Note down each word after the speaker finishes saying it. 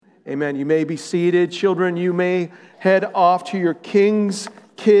Amen. You may be seated. Children, you may head off to your King's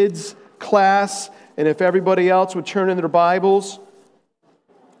Kids class. And if everybody else would turn in their Bibles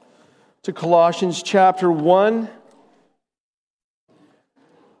to Colossians chapter 1,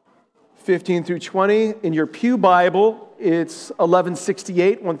 15 through 20. In your pew Bible, it's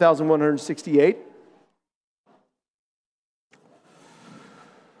 1168.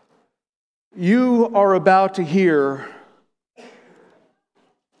 You are about to hear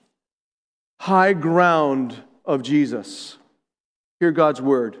high ground of Jesus. Hear God's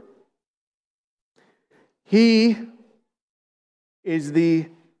word. He is the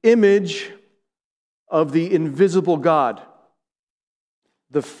image of the invisible God,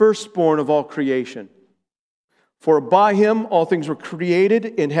 the firstborn of all creation. For by him all things were created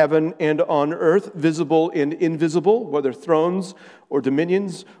in heaven and on earth, visible and invisible, whether thrones or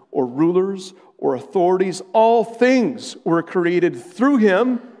dominions or rulers or authorities. All things were created through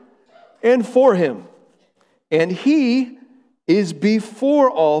him and for him. And he is before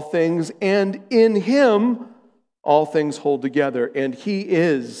all things, and in him all things hold together. And he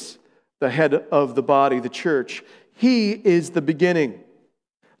is the head of the body, the church. He is the beginning,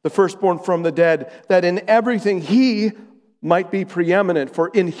 the firstborn from the dead, that in everything he might be preeminent. For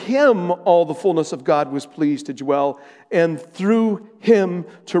in him all the fullness of God was pleased to dwell, and through him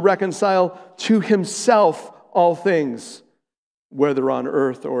to reconcile to himself all things, whether on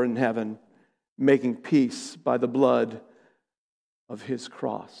earth or in heaven, making peace by the blood of his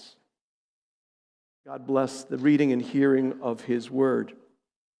cross. God bless the reading and hearing of his word.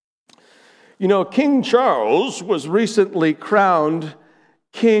 You know, King Charles was recently crowned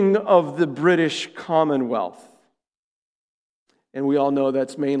King of the British Commonwealth. And we all know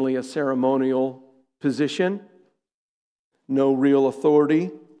that's mainly a ceremonial position, no real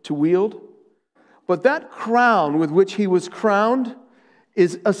authority to wield. But that crown with which he was crowned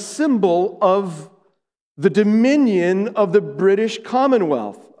is a symbol of the dominion of the British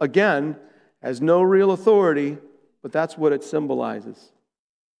Commonwealth. Again, has no real authority, but that's what it symbolizes.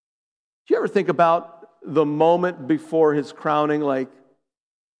 Do you ever think about the moment before his crowning? Like,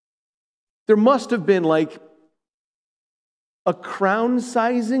 there must have been like a crown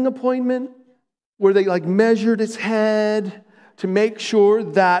sizing appointment where they like measured his head to make sure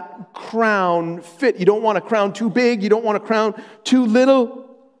that crown fit. You don't want a crown too big. You don't want a crown too little.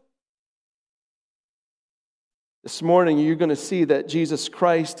 This morning, you're going to see that Jesus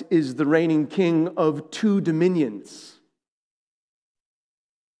Christ is the reigning king of two dominions.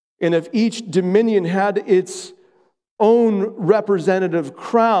 And if each dominion had its own representative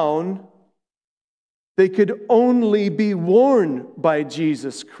crown, they could only be worn by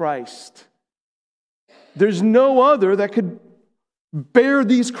Jesus Christ. There's no other that could bear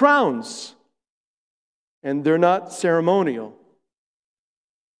these crowns. And they're not ceremonial.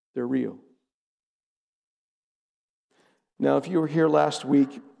 They're real. Now, if you were here last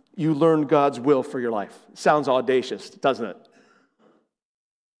week, you learned God's will for your life. Sounds audacious, doesn't it?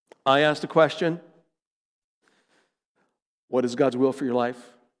 I asked a question. What is God's will for your life?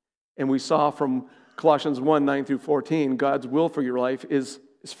 And we saw from Colossians 1, 9 through 14, God's will for your life is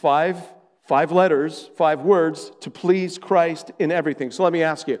five letters, 5 words, to please Christ in everything. So let me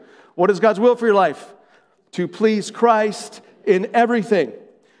ask you, what is God's will for your life? To please Christ in everything.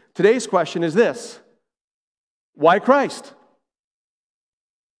 Today's question is this: why Christ?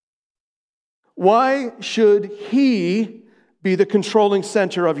 Why should he be the controlling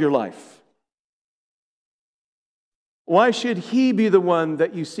center of your life? Why should he be the one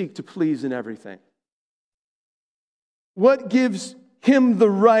that you seek to please in everything? What gives him the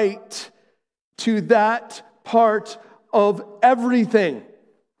right to that part of everything?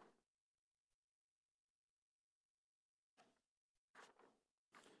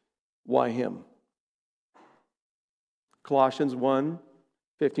 Why him? Colossians 1,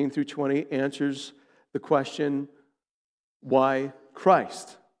 15 through 20 answers the question, why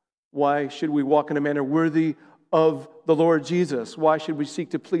Christ? Why should we walk in a manner worthy of the Lord Jesus? Why should we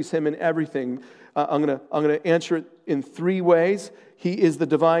seek to please him in everything? I'm going to answer it in 3 ways. He is the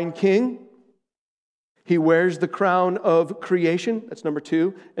divine king. He wears the crown of creation. That's number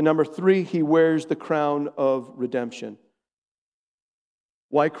 2. And number 3, he wears the crown of redemption.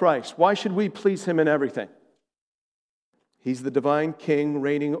 Why Christ? Why should we please him in everything? He's the divine king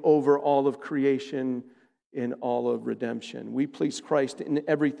reigning over all of creation in all of redemption. We please Christ in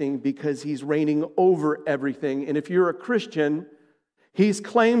everything because he's reigning over everything. And if you're a Christian, he's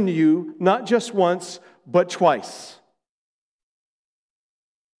claimed you not just once, but twice.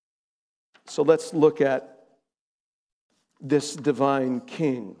 So let's look at this divine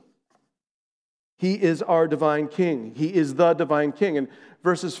king. He is our divine King. He is the divine King. And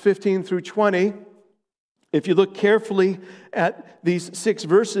verses 15 through 20, if you look carefully at these 6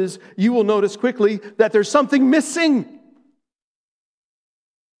 verses, you will notice quickly that there's something missing.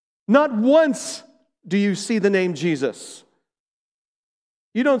 Not once do you see the name Jesus.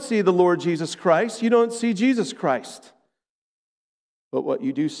 You don't see the Lord Jesus Christ. You don't see Jesus Christ. But what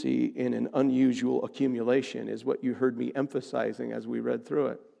you do see in an unusual accumulation is what you heard me emphasizing as we read through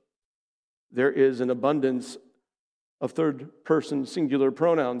it. There is an abundance of third-person singular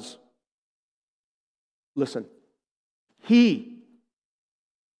pronouns. Listen. He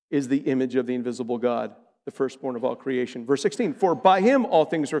is the image of the invisible God, the firstborn of all creation. Verse 16, for by him all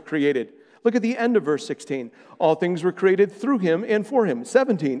things were created. Look at the end of verse 16. All things were created through him and for him.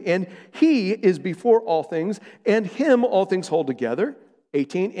 17, and he is before all things, and him all things hold together.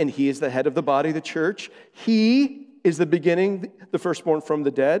 18, and he is the head of the body, the church. He is the beginning, the firstborn from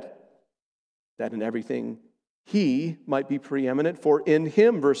the dead, that in everything he might be preeminent. For in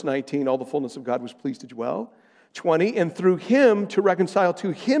him, verse 19, all the fullness of God was pleased to dwell. 20, and through him to reconcile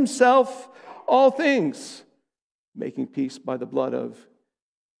to himself all things, making peace by the blood of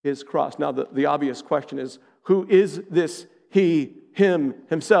his cross. Now, the obvious question is, who is this he, him,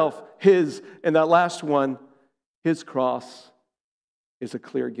 himself, his? And that last one, his cross, is a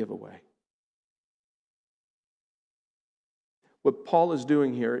clear giveaway. What Paul is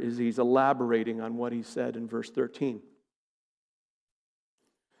doing here is he's elaborating on what he said in verse 13.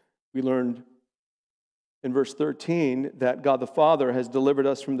 We learned in verse 13 that God the Father has delivered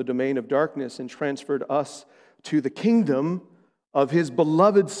us from the domain of darkness and transferred us to the kingdom of his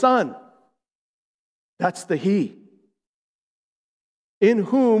beloved Son. That's the he. In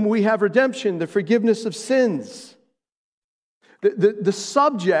whom we have redemption, the forgiveness of sins. The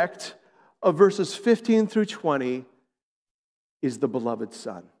subject of verses 15 through 20 is the beloved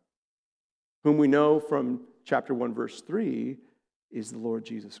Son, whom we know from chapter 1, verse 3, is the Lord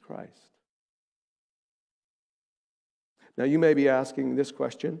Jesus Christ. Now, you may be asking this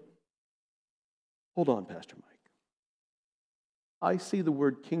question. Hold on, Pastor Mike. I see the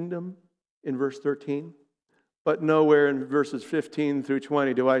word kingdom in verse 13, but nowhere in verses 15 through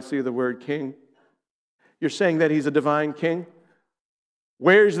 20 do I see the word king. You're saying that he's a divine king?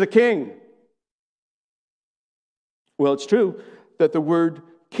 Where's the king? Well, it's true that the word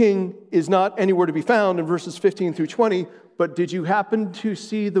king is not anywhere to be found in verses 15 through 20, but did you happen to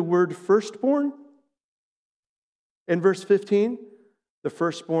see the word firstborn? In verse 15, the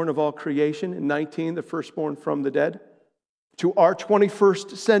firstborn of all creation. In 19, the firstborn from the dead. To our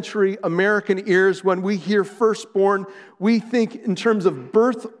 21st century American ears, when we hear firstborn, we think in terms of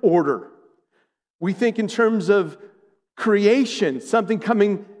birth order. We think in terms of creation, something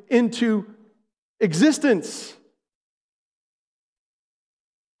coming into existence.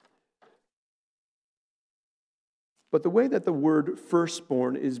 But the way that the word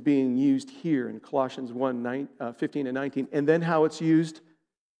firstborn is being used here in Colossians 1, 15 and 19, and then how it's used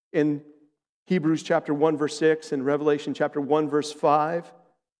in Hebrews chapter 1, verse 6, and Revelation chapter 1, verse 5,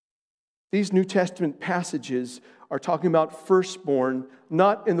 these New Testament passages are talking about firstborn,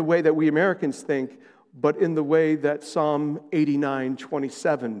 not in the way that we Americans think, but in the way that Psalm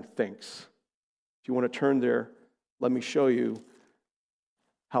 89:27 thinks. If you want to turn there, let me show you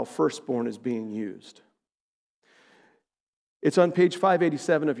how firstborn is being used. It's on page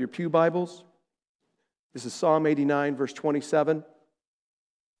 587 of your pew Bibles. This is Psalm 89, verse 27.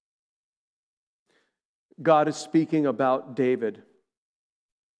 God is speaking about David.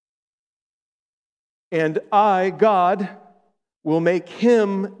 And I, God, will make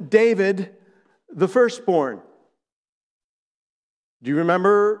him, David, the firstborn. Do you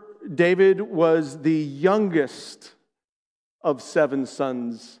remember David was the youngest of 7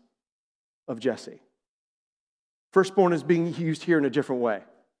 sons of Jesse? Firstborn is being used here in a different way.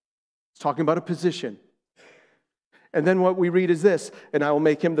 It's talking about a position. And then what we read is this, and I will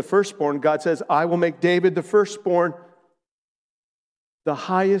make him the firstborn. God says, I will make David the firstborn, the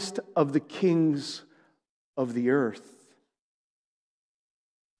highest of the kings of the earth.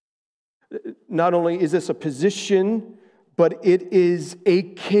 Not only is this a position, but it is a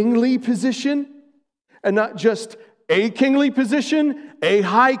kingly position, and not just a kingly position, a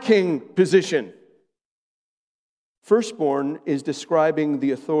high king position. Firstborn is describing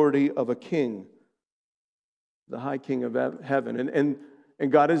the authority of a king, the high king of heaven.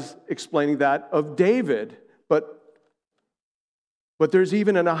 And God is explaining that of David. But there's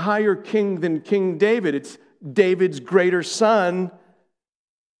even a higher king than King David. It's David's greater son,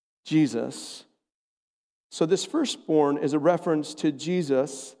 Jesus. So this firstborn is a reference to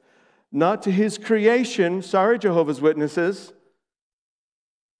Jesus, not to his creation. Sorry, Jehovah's Witnesses.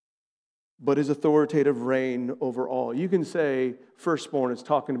 but his authoritative reign over all. You can say firstborn is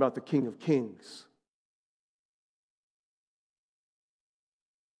talking about the King of Kings.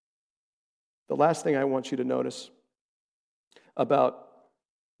 The last thing I want you to notice about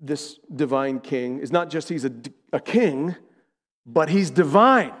this divine king is not just he's a king, but he's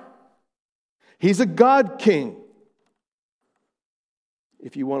divine. He's a God king.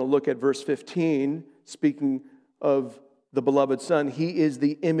 If you want to look at verse 15, speaking of the beloved Son, he is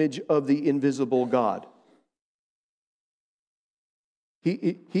the image of the invisible God.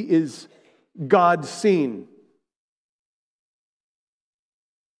 He is God seen.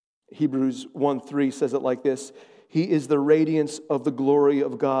 Hebrews 1:3 says it like this: He is the radiance of the glory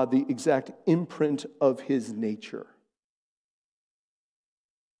of God, the exact imprint of his nature.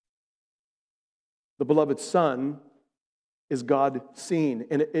 The beloved Son is God seen.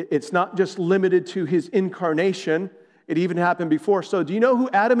 And it's not just limited to his incarnation. It even happened before. So do you know who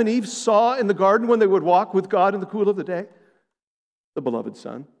Adam and Eve saw in the garden when they would walk with God in the cool of the day? The beloved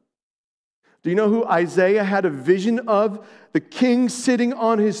Son. Do you know who Isaiah had a vision of? The king sitting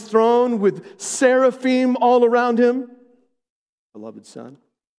on his throne with seraphim all around him? Beloved Son.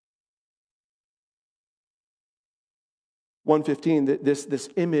 1:15, this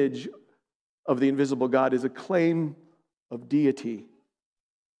image of the invisible God is a claim of deity.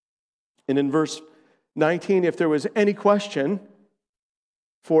 And in verse 19, if there was any question,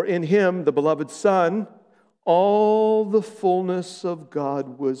 for in him, the beloved Son, all the fullness of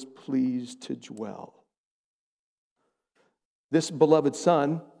God was pleased to dwell. This beloved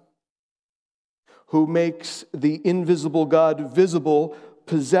Son, who makes the invisible God visible,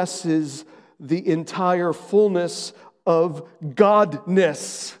 possesses the entire fullness of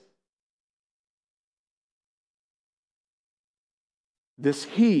Godness. This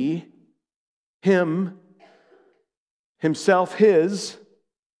he, him, himself, his,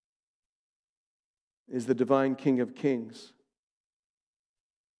 is the divine King of Kings.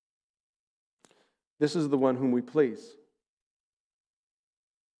 This is the one whom we please.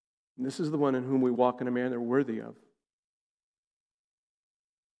 And this is the one in whom we walk in a manner worthy of.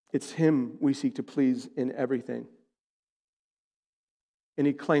 It's him we seek to please in everything. And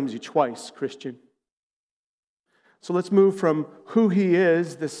he claims you twice, Christian. So let's move from who he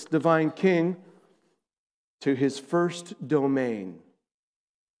is, this divine king, to his first domain,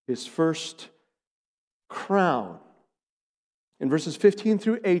 his first crown. In verses 15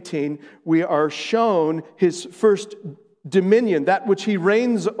 through 18, we are shown his first dominion, that which he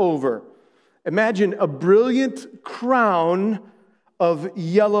reigns over. Imagine a brilliant crown of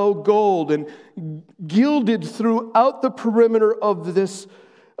yellow gold, and gilded throughout the perimeter of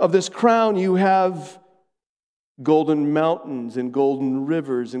this crown you have golden mountains and golden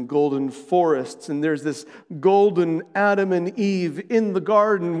rivers and golden forests, and there's this golden Adam and Eve in the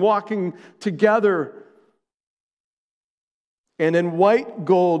garden walking together. And in white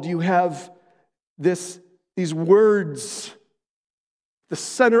gold you have these words, the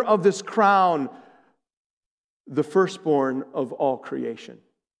center of this crown, the firstborn of all creation.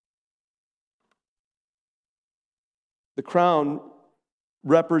 The crown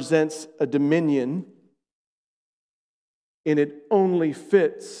represents a dominion, and it only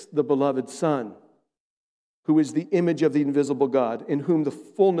fits the beloved Son, who is the image of the invisible God, in whom the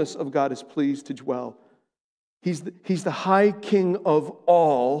fullness of God is pleased to dwell. He's the high king of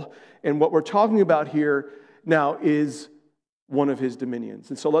all, and what we're talking about here now is one of his dominions.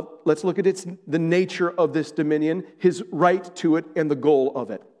 And so let's look at the nature of this dominion, his right to it, and the goal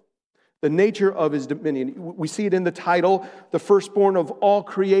of it. The nature of his dominion. We see it in the title, the firstborn of all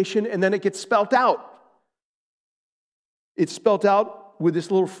creation, and then it gets spelt out. It's spelt out with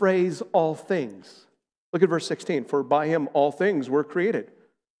this little phrase, all things. Look at verse 16. For by him all things were created.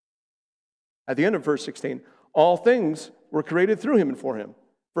 At the end of verse 16, all things were created through him and for him.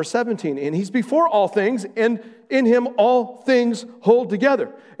 Verse 17, and he's before all things, and in him all things hold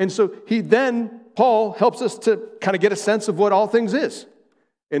together. And so Paul helps us to kind of get a sense of what all things is.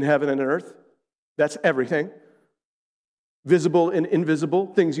 In heaven and earth, that's everything. Visible and invisible,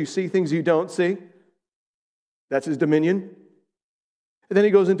 things you see, things you don't see. That's his dominion. And then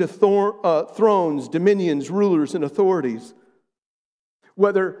he goes into thrones, dominions, rulers, and authorities.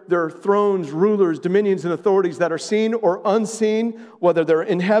 Whether there are thrones, rulers, dominions, and authorities that are seen or unseen, whether they're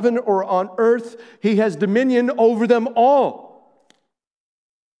in heaven or on earth, he has dominion over them all.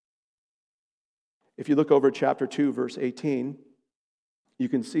 If you look over at chapter 2, verse 18, you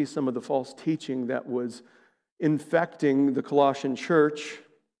can see some of the false teaching that was infecting the Colossian church.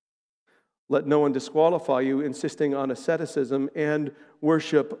 Let no one disqualify you, insisting on asceticism and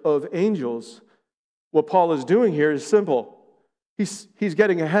worship of angels. What Paul is doing here is simple. He's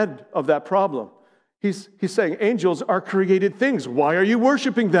getting ahead of that problem. He's saying angels are created things. Why are you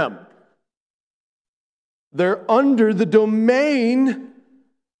worshiping them? They're under the domain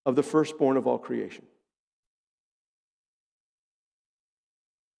of the firstborn of all creation.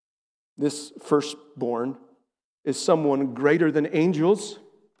 This firstborn is someone greater than angels.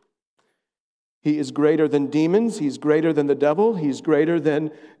 He is greater than demons. He's greater than the devil. He's greater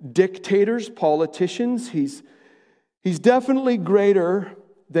than dictators, politicians. He's definitely greater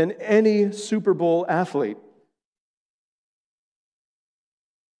than any Super Bowl athlete.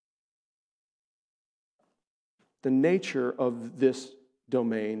 The nature of this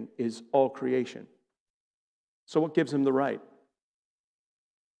domain is all creation. So what gives him the right?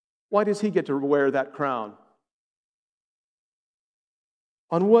 Why does he get to wear that crown?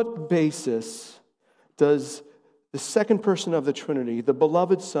 On what basis does the second person of the Trinity, the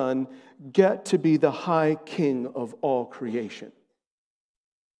beloved Son, get to be the high king of all creation?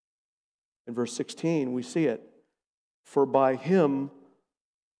 In verse 16, we see it. For by him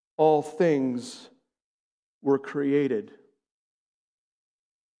all things were created.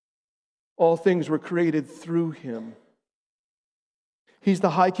 All things were created through him. He's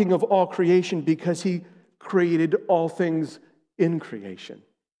the high king of all creation because he created all things in creation.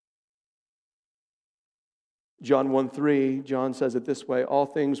 John 1:3, John says it this way, all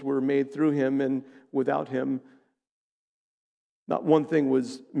things were made through him, and without him, not one thing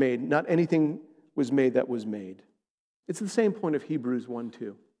was made, not anything was made that was made. It's the same point of Hebrews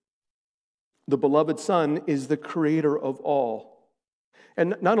 1:2. The beloved Son is the creator of all.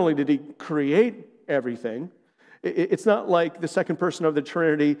 And not only did he create everything, it's not like the second person of the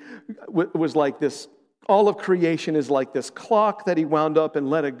Trinity was like this. All of creation is like this clock that he wound up and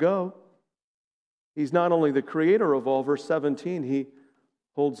let it go. He's not only the creator of all, verse 17, he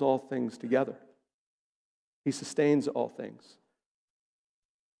holds all things together. He sustains all things.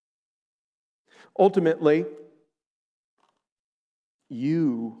 Ultimately,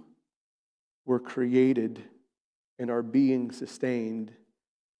 you were created and are being sustained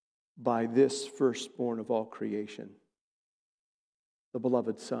by this firstborn of all creation, the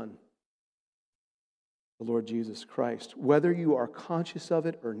beloved Son, the Lord Jesus Christ. Whether you are conscious of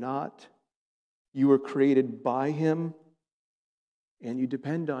it or not, you were created by him, and you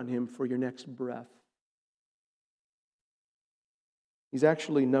depend on him for your next breath. He's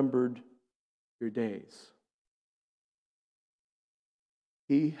actually numbered your days.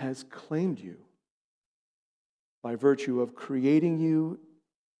 He has claimed you by virtue of creating you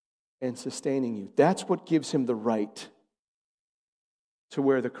and sustaining you. That's what gives him the right to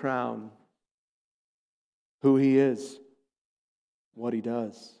wear the crown, who he is, what he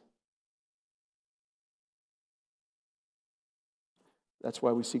does. That's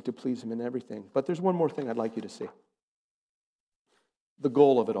why we seek to please him in everything. But there's one more thing I'd like you to see. The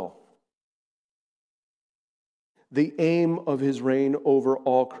goal of it all. The aim of his reign over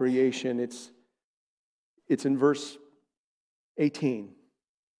all creation. It's in verse 18.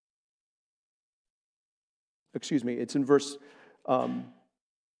 Excuse me, it's in verse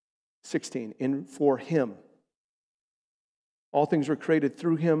 16. In for him. All things were created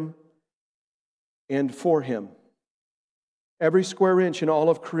through him and for him. Every square inch in all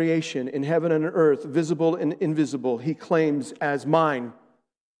of creation, in heaven and earth, visible and invisible, he claims as mine,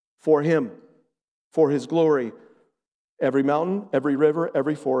 for him, for his glory. Every mountain, every river,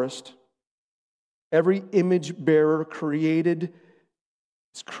 every forest, every image bearer created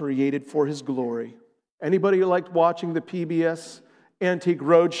is created for his glory. Anybody who liked watching the PBS Antique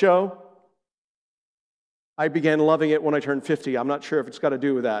Roadshow? I began loving it when I turned 50. I'm not sure if it's got to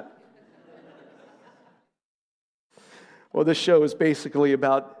do with that. Well, this show is basically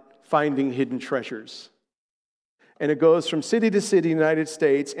about finding hidden treasures. And it goes from city to city in the United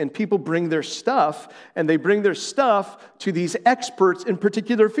States, and people bring their stuff, and they bring their stuff to these experts in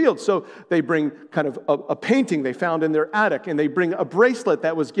particular fields. So they bring kind of a painting they found in their attic, and they bring a bracelet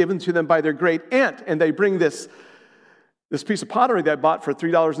that was given to them by their great aunt, and they bring this piece of pottery that I bought for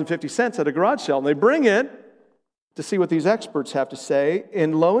 $3.50 at a garage sale, and they bring it to see what these experts have to say,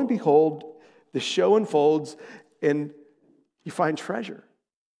 and lo and behold, the show unfolds, and you find treasure.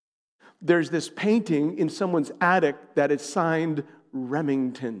 There's this painting in someone's attic that is signed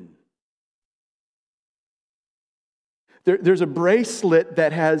Remington. There's a bracelet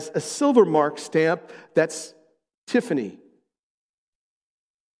that has a silver mark stamp that's Tiffany.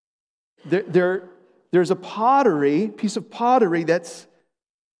 There's a piece of pottery that's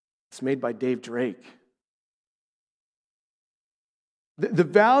made by Dave Drake. The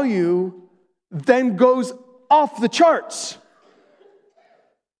value then goes off the charts.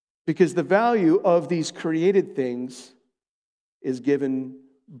 Because the value of these created things is given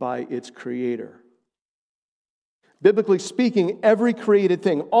by its creator. Biblically speaking, every created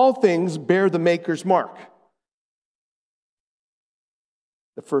thing, all things bear the Maker's mark.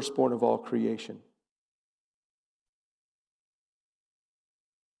 The firstborn of all creation.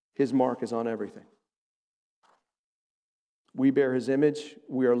 His mark is on everything. We bear His image.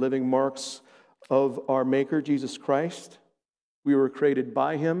 We are living marks of our Maker, Jesus Christ. We were created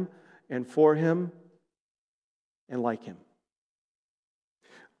by Him and for Him and like Him.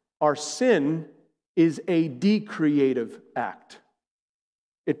 Our sin is a decreative act.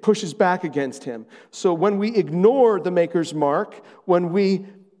 It pushes back against Him. So when we ignore the Maker's mark, when we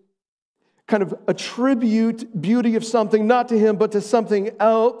kind of attribute beauty of something not to Him but to something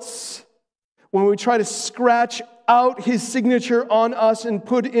else, when we try to scratch out His signature on us and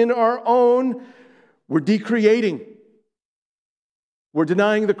put in our own, we're decreating. We're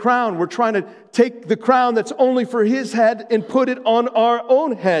denying the crown. We're trying to take the crown that's only for His head and put it on our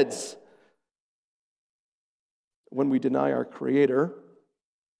own heads. When we deny our Creator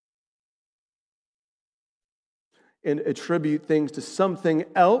and attribute things to something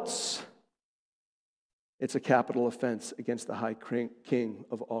else, it's a capital offense against the high King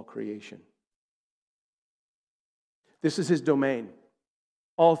of all creation. This is His domain.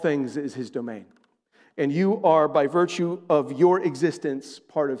 All things is His domain. And you are, by virtue of your existence,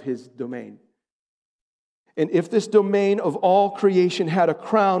 part of His domain. And if this domain of all creation had a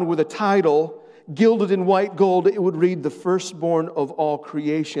crown with a title, gilded in white gold, it would read the firstborn of all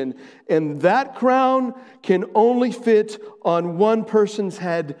creation. And that crown can only fit on one person's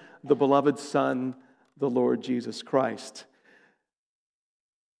head, the beloved Son, the Lord Jesus Christ.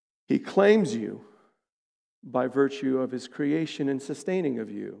 He claims you by virtue of His creation and sustaining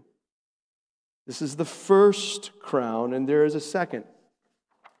of you. This is the first crown, and there is a second.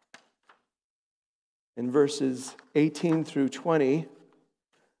 In verses 18 through 20,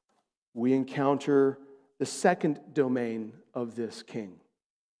 we encounter the second domain of this king.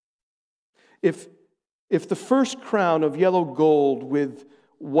 If the first crown of yellow gold with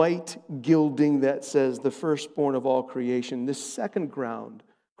white gilding that says the firstborn of all creation, this second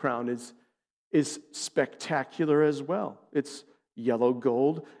crown is spectacular as well. It's yellow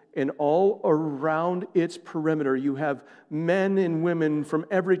gold, and all around its perimeter you have men and women from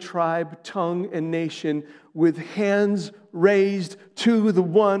every tribe, tongue, and nation with hands raised to the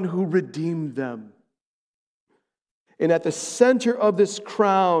one who redeemed them. And at the center of this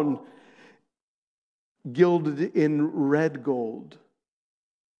crown, gilded in red gold,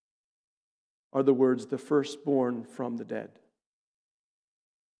 are the words, the firstborn from the dead.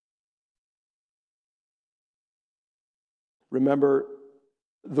 Remember,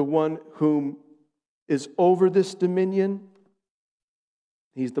 the one whom is over this dominion,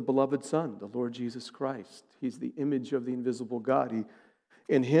 He's the beloved Son, the Lord Jesus Christ. He's the image of the invisible God.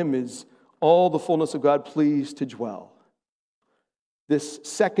 In Him is all the fullness of God pleased to dwell. This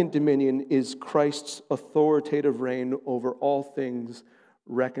second dominion is Christ's authoritative reign over all things,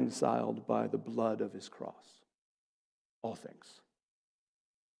 reconciled by the blood of His cross. All things.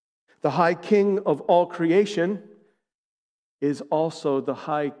 The high King of all creation is also the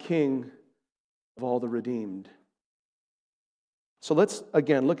high King of all the redeemed. So let's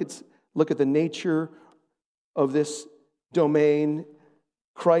again look at the nature of this domain,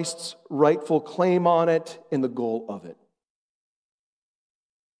 Christ's rightful claim on it, and the goal of it.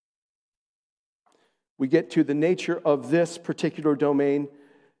 We get to the nature of this particular domain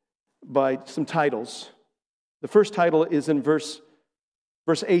by some titles. The first title is in verse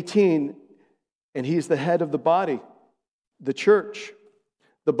 18, and He's the head of the body, the church.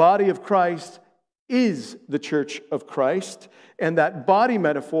 The body of Christ is the church of Christ, and that body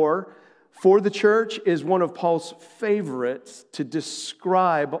metaphor for the church is one of Paul's favorites to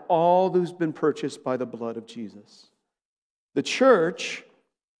describe all who's been purchased by the blood of Jesus. The church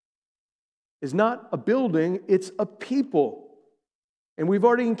is not a building, it's a people. And we've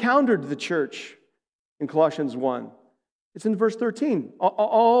already encountered the church in Colossians 1. It's in verse 13.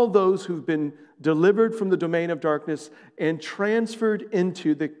 All those who've been delivered from the domain of darkness and transferred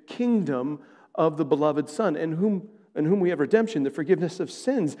into the kingdom of the beloved Son, in whom we have redemption, the forgiveness of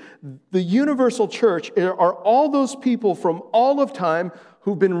sins. The universal church are all those people from all of time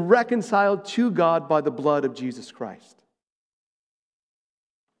who've been reconciled to God by the blood of Jesus Christ.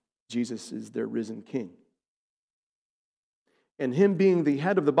 Jesus is their risen King. And Him being the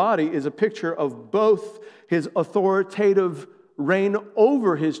head of the body is a picture of both His authoritative reign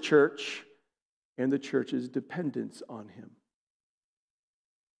over His church and the church's dependence on Him.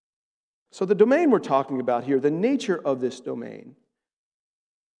 So the domain we're talking about here, the nature of this domain,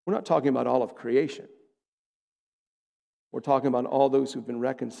 we're not talking about all of creation. We're talking about all those who've been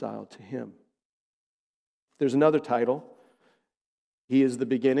reconciled to him. There's another title. He is the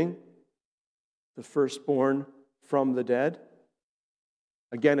beginning, the firstborn from the dead.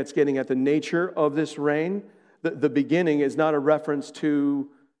 Again, it's getting at the nature of this reign. The beginning is not a reference to,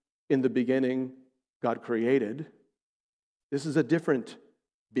 in the beginning, God created. This is a different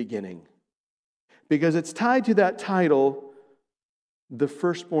beginning. Because it's tied to that title, the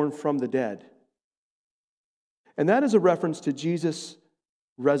firstborn from the dead. And that is a reference to Jesus'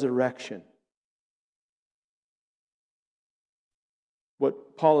 resurrection.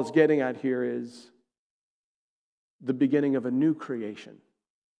 What Paul is getting at here is the beginning of a new creation.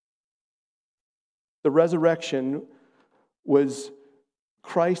 The resurrection was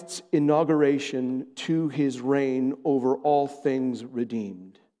Christ's inauguration to his reign over all things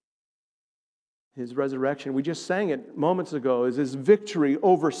redeemed. His resurrection, we just sang it moments ago, is his victory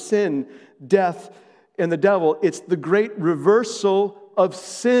over sin, death, and the devil. It's the great reversal of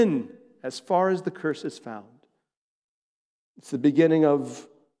sin as far as the curse is found. It's the beginning of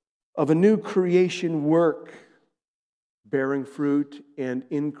a new creation work, bearing fruit and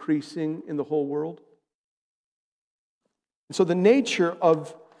increasing in the whole world. So the nature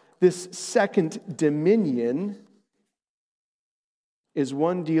of this second dominion is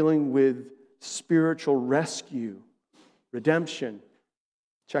one dealing with spiritual rescue, redemption.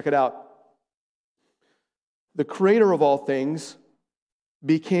 Check it out. The creator of all things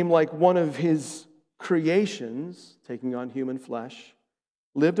became like one of his creations, taking on human flesh,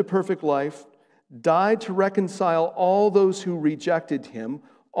 lived a perfect life, died to reconcile all those who rejected him,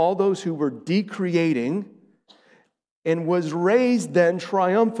 all those who were decreating, and was raised then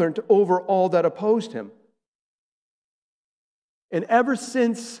triumphant over all that opposed him. And ever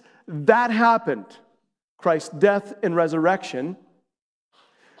since that happened, Christ's death and resurrection,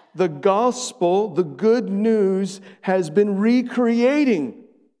 the gospel, the good news, has been recreating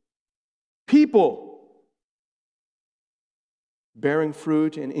people, bearing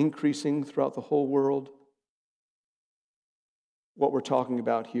fruit and increasing throughout the whole world. What we're talking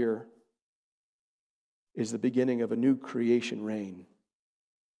about here is the beginning of a new creation reign.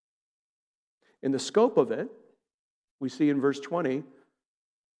 In the scope of it, we see in verse 20,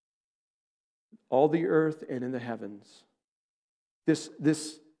 all the earth and in the heavens.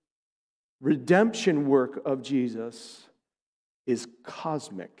 This redemption work of Jesus is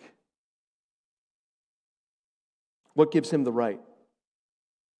cosmic. What gives him the right?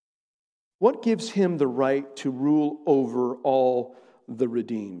 What gives him the right to rule over all the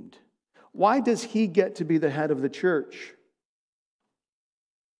redeemed? Why does he get to be the head of the church?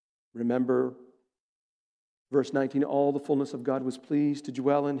 Remember verse 19, all the fullness of God was pleased to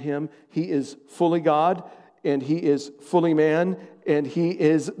dwell in him. He is fully God, and he is fully man, and he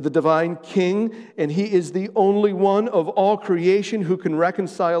is the divine king, and he is the only one of all creation who can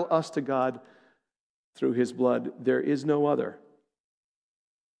reconcile us to God through his blood. There is no other.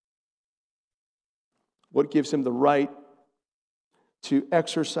 What gives him the right to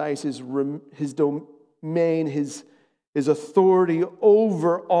exercise his domain, his authority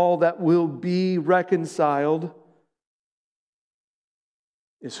over all that will be reconciled,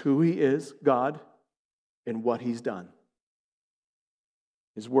 is who he is, God, and what he's done.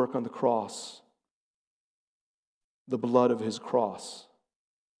 His work on the cross, the blood of his cross.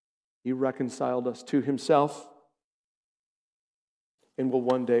 He reconciled us to himself and will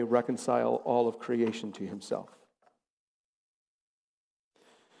one day reconcile all of creation to himself.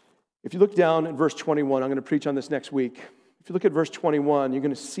 If you look down at verse 21, I'm going to preach on this next week. If you look at verse 21, you're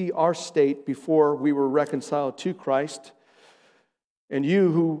going to see our state before we were reconciled to Christ. And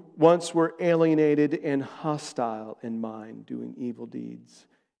you who once were alienated and hostile in mind, doing evil deeds.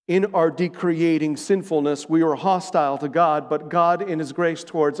 In our decreating sinfulness, we were hostile to God, but God in his grace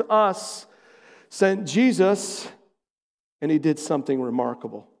towards us sent Jesus, and he did something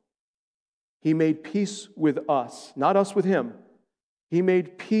remarkable. He made peace with us, not us with him. He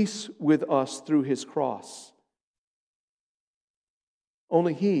made peace with us through his cross.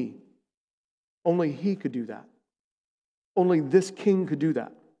 Only he could do that. Only this king could do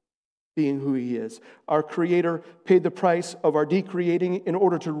that, being who he is. Our Creator paid the price of our decreating in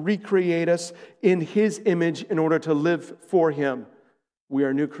order to recreate us in his image in order to live for him. We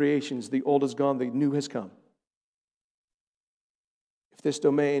are new creations. The old is gone, the new has come. If this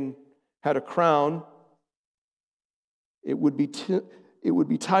domain had a crown, it would be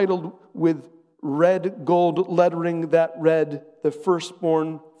titled with red gold lettering that read, the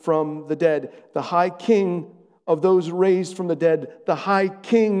firstborn from the dead, the high king of those raised from the dead, the high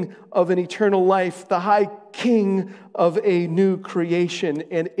king of an eternal life, the high king of a new creation.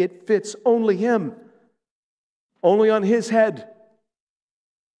 And it fits only him. only on his head.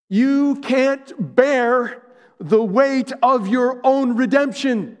 You can't bear the weight of your own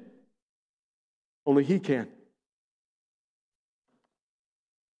redemption. Only he can.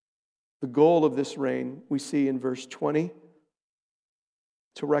 The goal of this reign, we see in verse 20,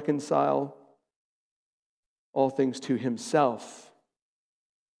 to reconcile all things to himself,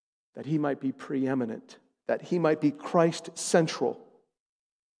 that he might be preeminent, that he might be Christ-central.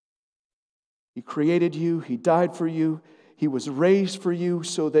 He created you, he died for you, he was raised for you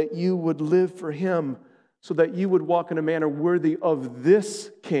so that you would live for him, so that you would walk in a manner worthy of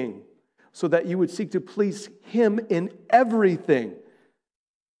this king, so that you would seek to please him in everything.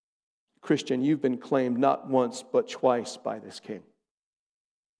 Christian, you've been claimed not once but twice by this king.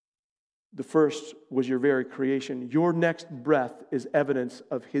 The first was your very creation. Your next breath is evidence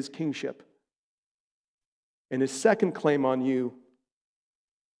of his kingship. And his second claim on you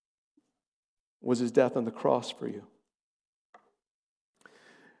was his death on the cross for you.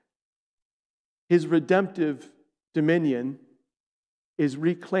 His redemptive dominion is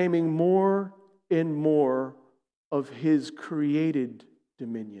reclaiming more and more of his created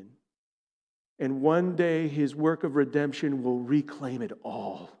dominion. And one day his work of redemption will reclaim it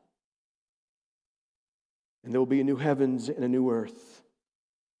all. And there will be a new heavens and a new earth.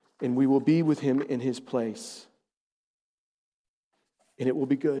 And we will be with him in his place. And it will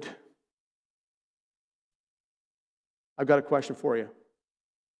be good. I've got a question for you.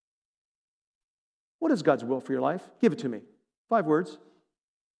 What is God's will for your life? Give it to me. 5 words.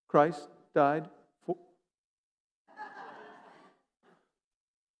 Christ died for...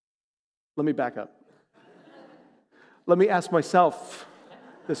 Let me back up. Let me ask myself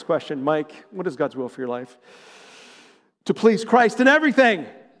this question. Mike, what is God's will for your life? To please Christ in everything.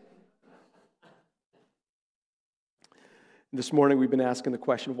 This morning we've been asking the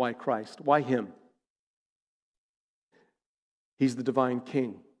question, why Christ? Why him? He's the divine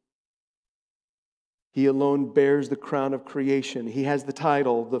king. He alone bears the crown of creation. He has the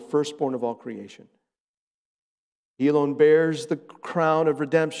title, the firstborn of all creation. He alone bears the crown of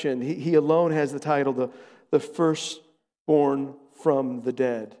redemption. He alone has the title, the firstborn from the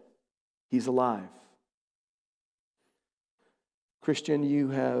dead. He's alive. Christian, you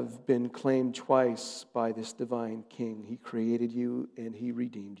have been claimed twice by this divine king. He created you and he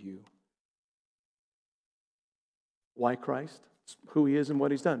redeemed you. Why Christ? It's who he is and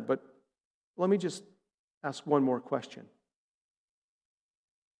what he's done. But let me just ask one more question.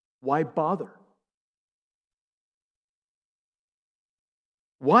 Why bother?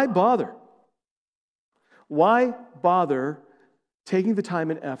 Why bother? Why bother taking the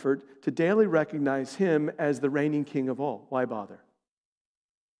time and effort to daily recognize him as the reigning king of all? Why bother?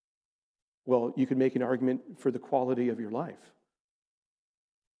 Well, you could make an argument for the quality of your life.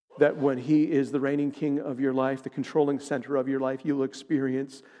 That when he is the reigning king of your life, the controlling center of your life, you'll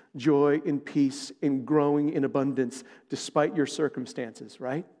experience joy and peace and growing in abundance despite your circumstances,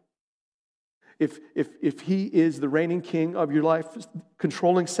 right? If he is the reigning king of your life,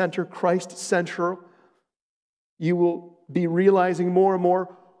 controlling center, Christ central, you will be realizing more and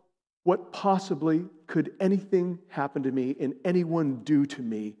more, what possibly could anything happen to me and anyone do to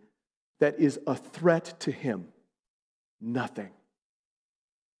me that is a threat to him? Nothing.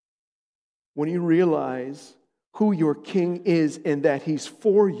 When you realize who your king is and that he's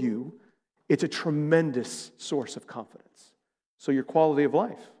for you, it's a tremendous source of confidence. So your quality of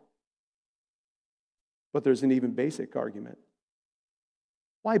life. But there's an even basic argument.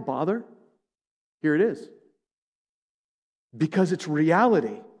 Why bother? Here it is. Because it's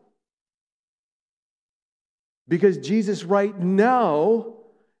reality. Because Jesus right now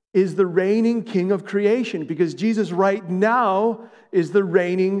is the reigning king of creation. Because Jesus right now is the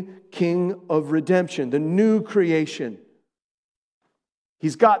reigning king of redemption, the new creation.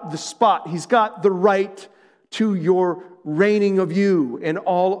 He's got the spot. He's got the right to your reigning of you and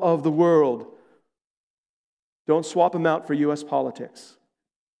all of the world. Don't swap him out for U.S. politics.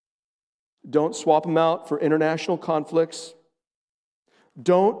 Don't swap him out for international conflicts.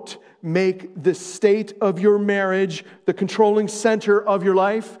 Don't make the state of your marriage the controlling center of your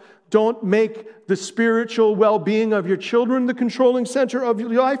life. Don't make the spiritual well-being of your children the controlling center of your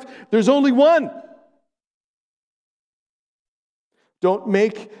life. There's only one. Don't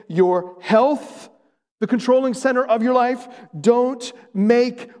make your health the controlling center of your life. Don't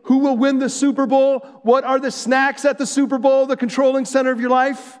make who will win the Super Bowl, what are the snacks at the Super Bowl, the controlling center of your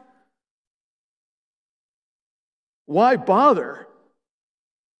life. Why bother?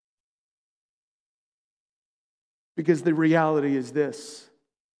 Because the reality is this.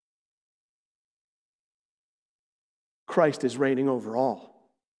 Christ is reigning over all.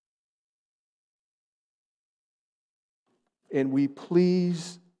 and we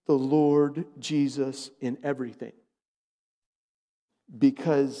please the Lord Jesus in everything,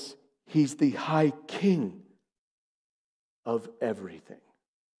 because He's the high King of everything.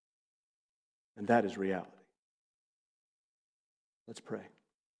 And that is reality. Let's pray.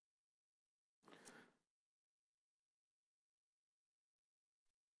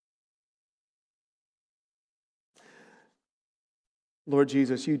 Lord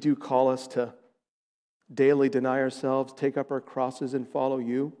Jesus, you do call us to daily deny ourselves, take up our crosses, and follow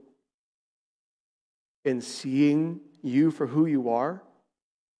you. In seeing you for who you are,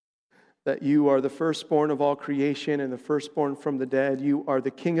 that you are the firstborn of all creation and the firstborn from the dead. You are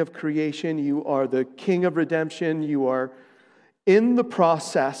the King of creation. You are the King of redemption. You are in the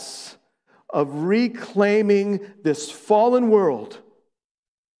process of reclaiming this fallen world.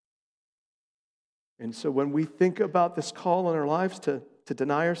 And so when we think about this call in our lives to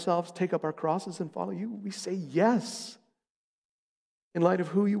deny ourselves, take up our crosses, and follow you, we say yes, in light of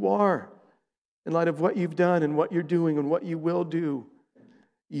who you are, in light of what you've done and what you're doing and what you will do.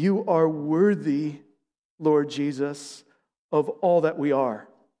 You are worthy, Lord Jesus, of all that we are.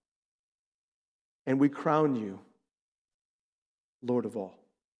 And we crown you Lord of all.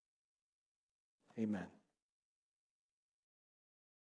 Amen.